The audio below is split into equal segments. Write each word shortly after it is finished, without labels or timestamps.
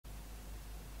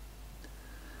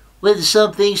With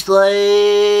something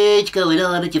strange going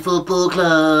on at your football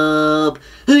club.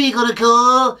 Who you gonna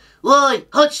call? Roy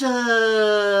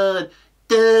Hodgson!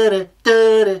 Hello,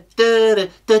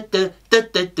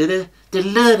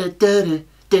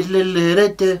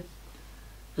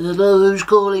 who's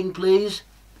calling, please?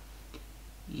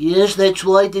 Yes, that's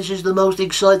right, this is the most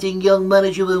exciting young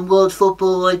manager in world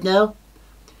football right now.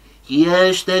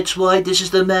 Yes, that's right, this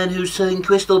is the man who's turning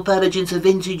Crystal Palace into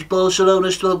vintage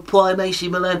Barcelona stroke prime AC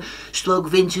Milan stroke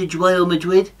vintage Real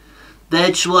Madrid.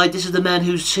 That's right, this is the man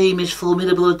whose team is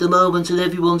formidable at the moment and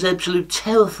everyone's absolutely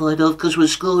terrified of because we're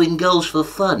scoring goals for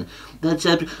fun.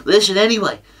 Listen,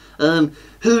 anyway,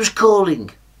 who's calling?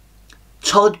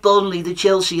 Todd Boehly, the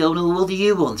Chelsea owner, what do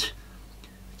you want?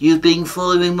 You've been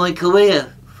following my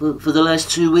career for the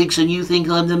last 2 weeks and you think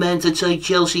I'm the man to take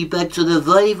Chelsea back to the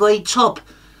very, very top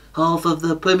half of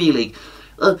the Premier League.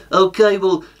 Okay,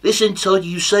 well, listen, Todd,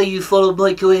 you say you followed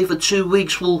my career for 2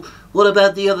 weeks. Well, what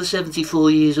about the other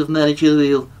 74 years of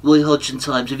managerial Roy Hodgson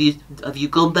times? Have you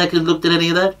gone back and looked at any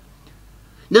of that?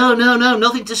 No,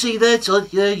 nothing to see there, Todd.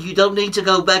 Yeah, you don't need to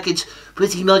go back. It's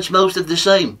pretty much most of the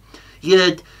same.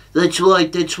 Yeah, that's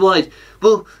right.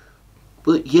 Well,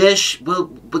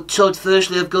 but Todd,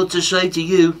 firstly, I've got to say to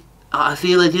you, I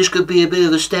feel like this could be a bit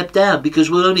of a step down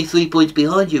because we're only 3 points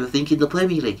behind you, I think, in the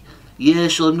Premier League.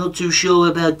 Yes, I'm not too sure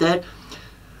about that.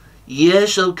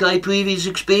 Yes, okay, previous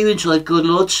experience, I've got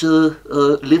lots.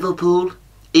 Liverpool,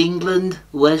 England,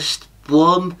 West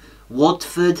Brom,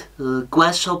 Watford,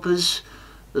 Grasshoppers,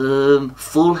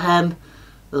 Fulham.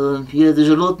 Yeah, there's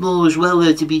a lot more as well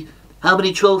there to be. How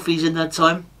many trophies in that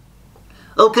time?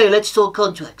 Okay, let's talk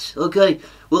contracts. Okay,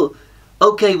 well,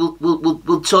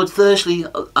 Todd, firstly,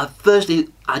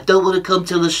 I don't want to come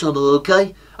till the summer,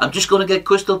 okay? I'm just going to get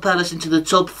Crystal Palace into the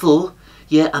top 4,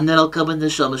 yeah, and then I'll come in the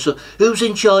summer. So, who's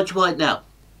in charge right now?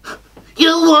 You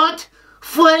know what?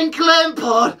 Frank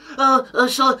Lampard!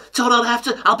 So, Todd,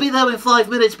 I'll be there in 5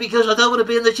 minutes because I don't want to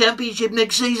be in the Championship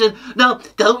next season. No,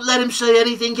 don't let him say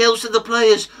anything else to the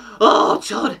players. Oh,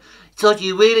 Todd,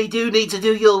 you really do need to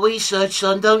do your research,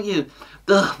 son, don't you?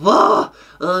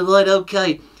 Right,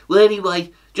 okay. Well,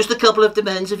 anyway, just a couple of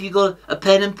demands. Have you got a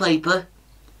pen and paper?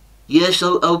 Yes,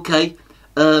 okay.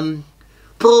 Paul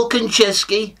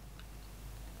Konchesky.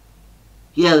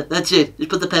 Yeah, that's it. Just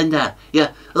put the pen down.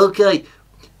 Yeah, okay.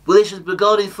 Well, listen,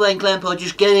 regarding Frank Lampard,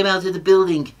 just get him out of the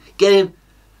building. Get him.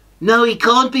 No, he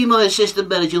can't be my assistant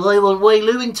manager. I want Ray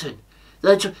Lewington.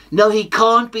 No, he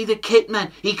can't be the kit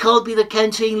man. He can't be the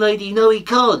canteen lady. No, he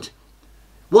can't.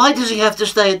 Why does he have to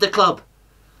stay at the club?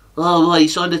 Oh, right, he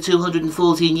signed a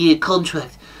 214-year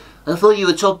contract. I thought you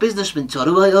were a top businessman, Todd.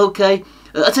 All right, okay.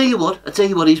 I tell you what,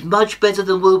 he's much better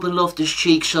than Ruben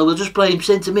Loftus-Cheek, so we'll just play him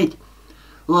centre mid.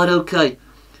 Right, okay.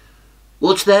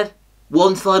 What's that?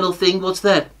 One final thing, what's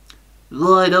that?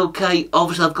 Right, okay.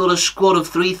 Obviously, I've got a squad of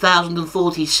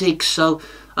 3,046, so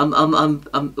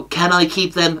can I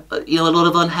keep them, a lot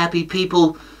of unhappy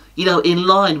people, in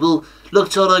line? Well, look,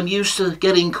 Todd, I'm used to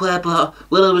getting crap.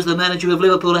 When I was the manager of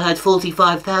Liverpool, I had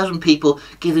 45,000 people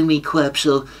giving me crap.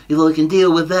 So if I can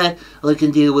deal with that, I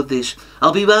can deal with this.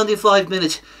 I'll be round in 5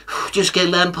 minutes. Just get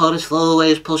Lampard as far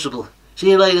away as possible. See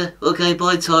you later. Okay,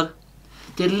 bye, Todd.